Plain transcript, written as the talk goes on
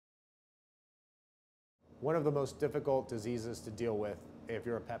One of the most difficult diseases to deal with if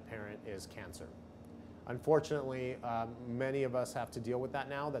you're a pet parent is cancer. Unfortunately, many of us have to deal with that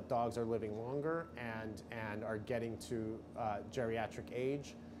now that dogs are living longer and are getting to geriatric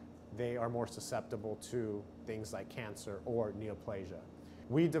age. They are more susceptible to things like cancer or neoplasia.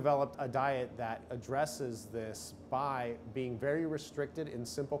 We developed a diet that addresses this by being very restricted in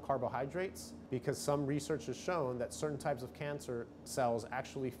simple carbohydrates, because some research has shown that certain types of cancer cells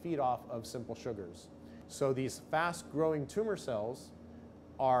actually feed off of simple sugars. So these fast-growing tumor cells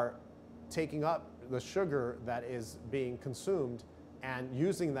are taking up the sugar that is being consumed and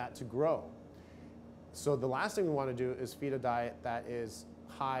using that to grow. So the last thing we want to do is feed a diet that is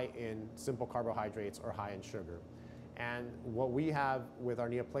high in simple carbohydrates or high in sugar. And what we have with our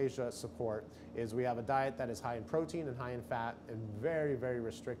neoplasia support is we have a diet that is high in protein and high in fat and very, very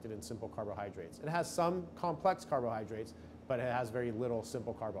restricted in simple carbohydrates. It has some complex carbohydrates, but it has very little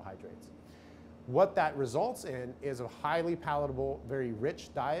simple carbohydrates. What that results in is a highly palatable, very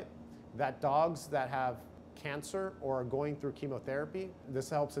rich diet that dogs that have cancer or are going through chemotherapy, this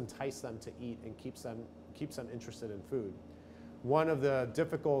helps entice them to eat and keeps them interested in food. One of the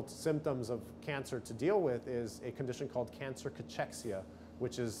difficult symptoms of cancer to deal with is a condition called cancer cachexia,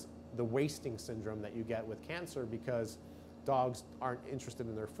 which is the wasting syndrome that you get with cancer because dogs aren't interested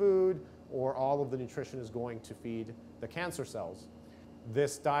in their food or all of the nutrition is going to feed the cancer cells.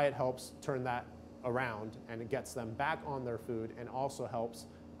 This diet helps turn that around and it gets them back on their food and also helps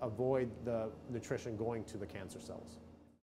avoid the nutrition going to the cancer cells.